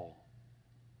used by Paul.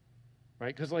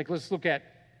 Right? Because let's look at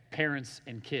parents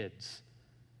and kids,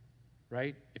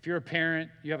 right? If you're a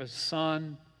parent, you have a son,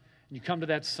 and you come to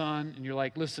that son, and you're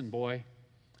like, listen, boy,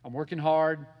 I'm working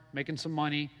hard, making some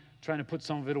money, trying to put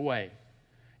some of it away.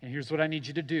 And here's what I need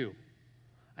you to do.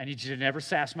 I need you to never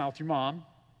sass-mouth your mom.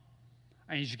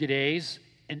 I need you to get A's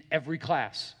in every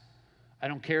class. I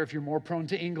don't care if you're more prone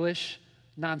to English.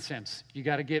 Nonsense. You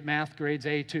got to get math grades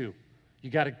A2. You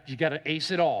got to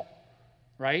ace it all,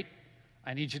 right?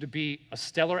 I need you to be a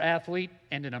stellar athlete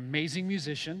and an amazing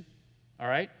musician, all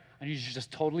right? I need you to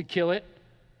just totally kill it,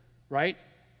 right?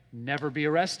 Never be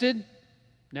arrested,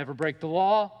 never break the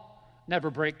law,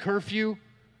 never break curfew.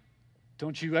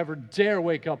 Don't you ever dare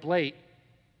wake up late.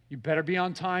 You better be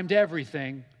on time to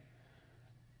everything.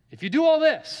 If you do all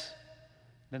this,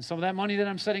 then some of that money that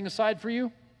I'm setting aside for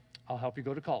you, I'll help you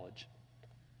go to college.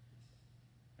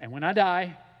 And when I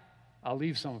die, I'll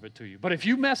leave some of it to you. But if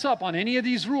you mess up on any of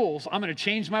these rules, I'm going to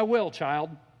change my will, child.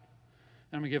 And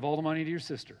I'm going to give all the money to your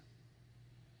sister.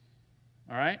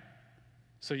 All right?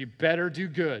 So you better do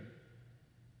good.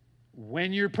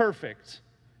 When you're perfect,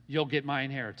 you'll get my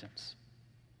inheritance.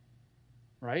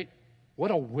 Right? What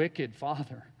a wicked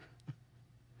father.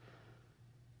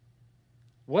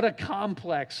 What a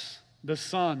complex the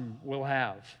son will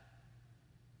have.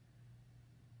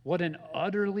 What an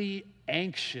utterly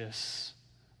anxious,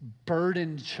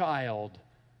 burdened child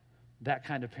that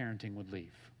kind of parenting would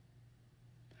leave.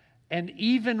 And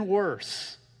even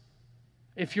worse,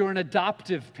 if you're an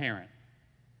adoptive parent,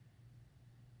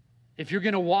 if you're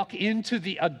going to walk into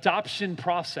the adoption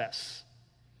process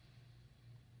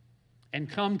and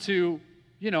come to,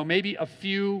 maybe a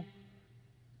few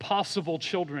possible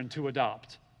children to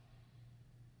adopt,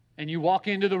 and you walk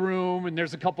into the room and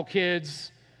there's a couple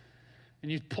kids,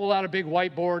 and you pull out a big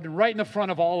whiteboard, and right in the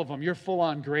front of all of them, you're full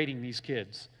on grading these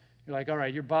kids. You're like, all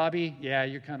right, you're Bobby. Yeah,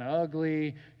 you're kind of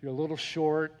ugly. You're a little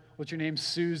short. What's your name?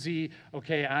 Susie.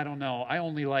 Okay, I don't know. I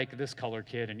only like this color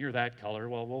kid, and you're that color.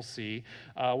 Well, we'll see.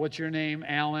 What's your name?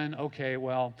 Alan. Okay,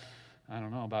 well, I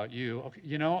don't know about you. Okay,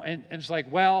 and it's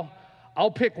like, well,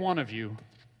 I'll pick one of you,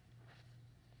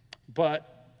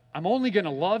 but I'm only going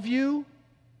to love you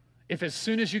if as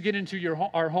soon as you get into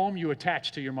our home, you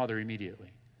attach to your mother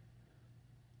immediately.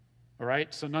 All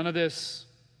right? So none of this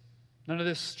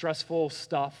stressful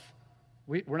stuff.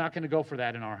 We're not going to go for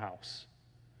that in our house.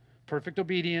 Perfect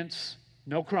obedience,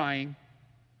 no crying.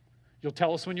 You'll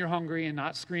tell us when you're hungry and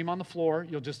not scream on the floor.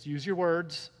 You'll just use your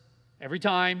words every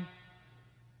time,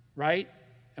 right?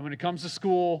 And when it comes to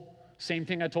school, same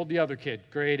thing I told the other kid,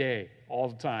 grade A, all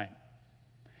the time.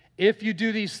 If you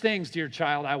do these things, dear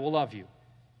child, I will love you.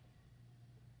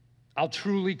 I'll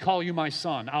truly call you my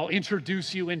son. I'll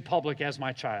introduce you in public as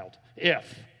my child.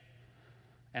 If.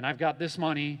 And I've got this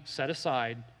money set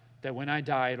aside that when I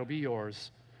die, it'll be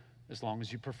yours as long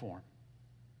as you perform.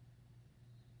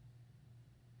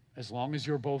 As long as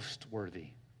you're boast-worthy.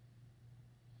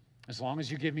 As long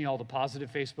as you give me all the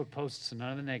positive Facebook posts and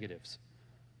none of the negatives,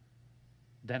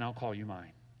 then I'll call you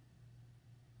mine.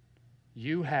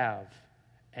 You have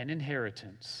an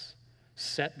inheritance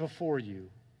set before you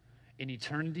in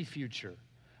eternity future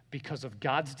because of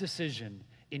God's decision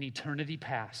in eternity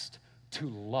past to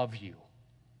love you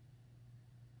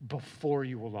before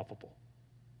you were lovable.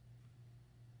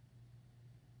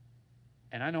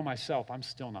 And I know myself, I'm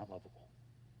still not lovable.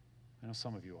 I know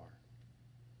some of you are.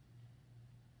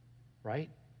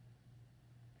 Right?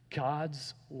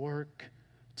 God's work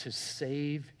to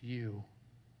save you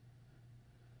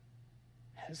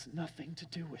has nothing to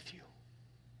do with you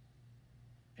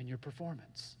and your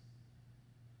performance.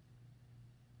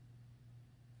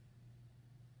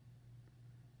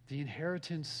 The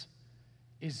inheritance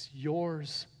is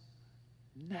yours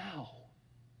now.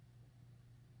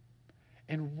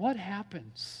 And what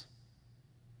happens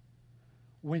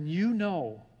when you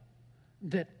know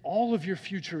that all of your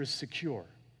future is secure?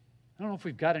 I don't know if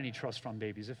we've got any trust fund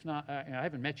babies. If not, I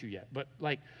haven't met you yet. But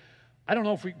I don't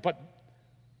know if but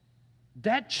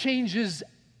that changes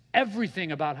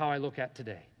everything about how I look at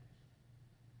today.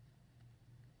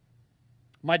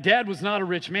 My dad was not a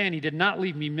rich man. He did not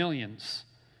leave me millions.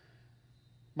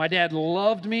 My dad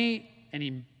loved me, and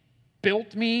he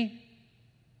built me,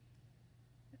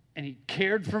 and he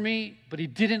cared for me, but he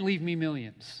didn't leave me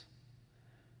millions.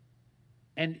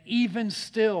 And even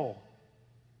still,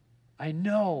 I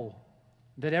know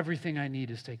that everything I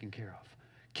need is taken care of.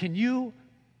 Can you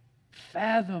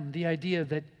fathom the idea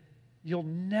that you'll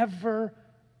never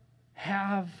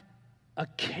have a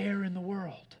care in the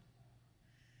world?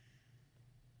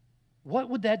 What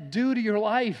would that do to your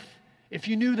life if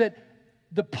you knew that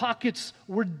the pockets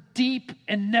were deep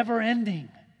and never ending?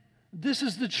 This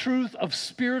is the truth of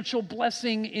spiritual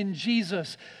blessing in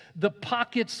Jesus. The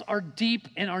pockets are deep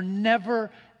and are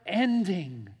never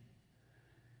ending.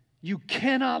 You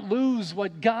cannot lose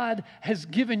what God has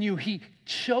given you. He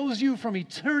chose you from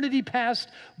eternity past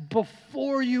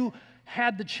before you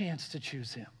had the chance to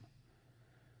choose Him.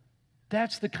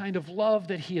 That's the kind of love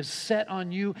that He has set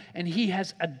on you, and He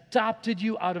has adopted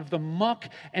you out of the muck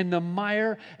and the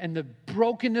mire and the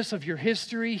brokenness of your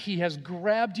history. He has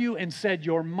grabbed you and said,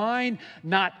 "You're mine,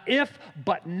 not if,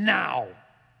 but now.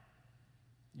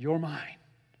 You're mine.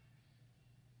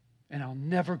 And I'll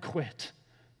never quit.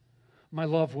 My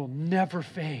love will never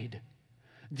fade."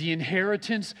 The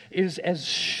inheritance is as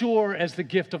sure as the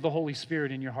gift of the Holy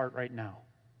Spirit in your heart right now.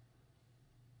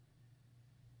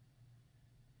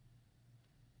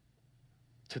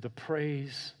 To the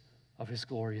praise of His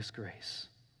glorious grace.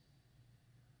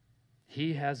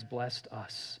 He has blessed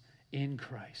us in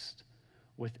Christ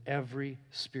with every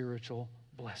spiritual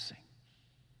blessing.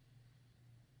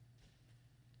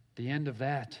 The end of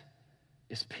that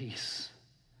is peace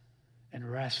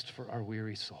and rest for our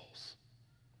weary souls.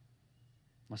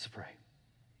 Let's pray.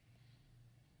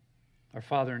 Our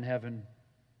Father in heaven,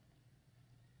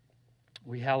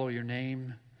 we hallow your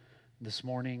name this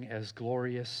morning as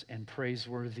glorious and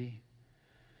praiseworthy,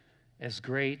 as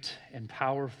great and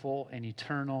powerful and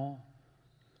eternal,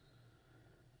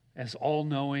 as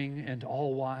all-knowing and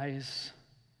all-wise.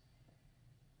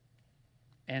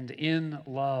 And in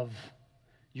love,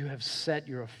 you have set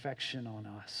your affection on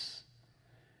us.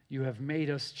 You have made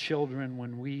us children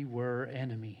when we were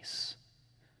enemies.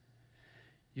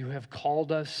 You have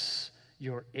called us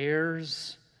your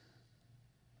heirs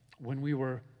when we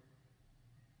were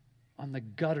on the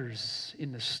gutters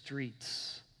in the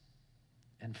streets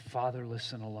and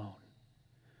fatherless and alone.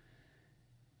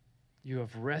 You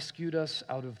have rescued us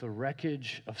out of the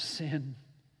wreckage of sin.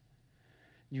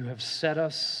 You have set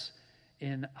us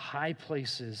in high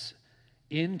places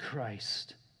in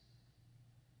Christ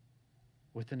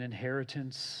with an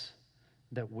inheritance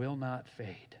that will not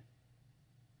fade.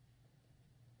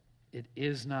 It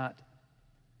is not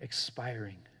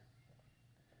expiring,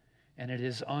 and it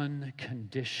is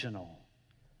unconditional.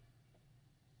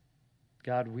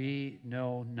 God, we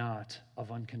know not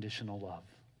of unconditional love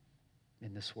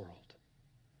in this world,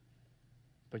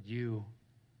 but you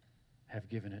have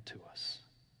given it to us.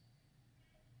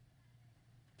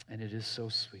 And it is so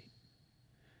sweet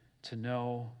to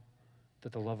know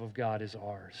that the love of God is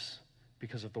ours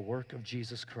because of the work of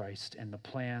Jesus Christ and the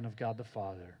plan of God the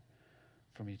Father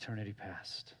for from eternity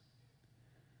past.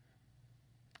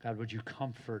 God, would you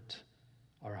comfort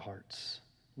our hearts?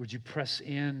 Would you press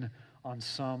in on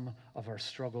some of our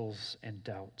struggles and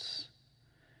doubts?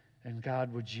 And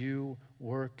God, would you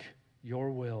work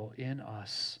your will in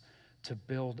us to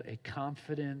build a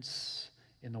confidence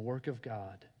in the work of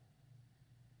God,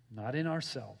 not in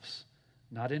ourselves,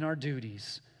 not in our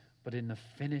duties, but in the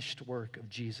finished work of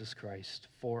Jesus Christ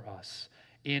for us.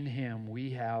 In him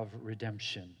we have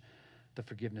redemption, the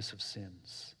forgiveness of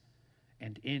sins.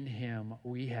 And in him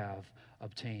we have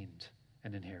obtained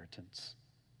an inheritance.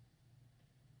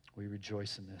 We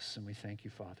rejoice in this and we thank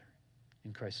you, Father.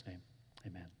 In Christ's name,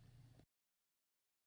 amen.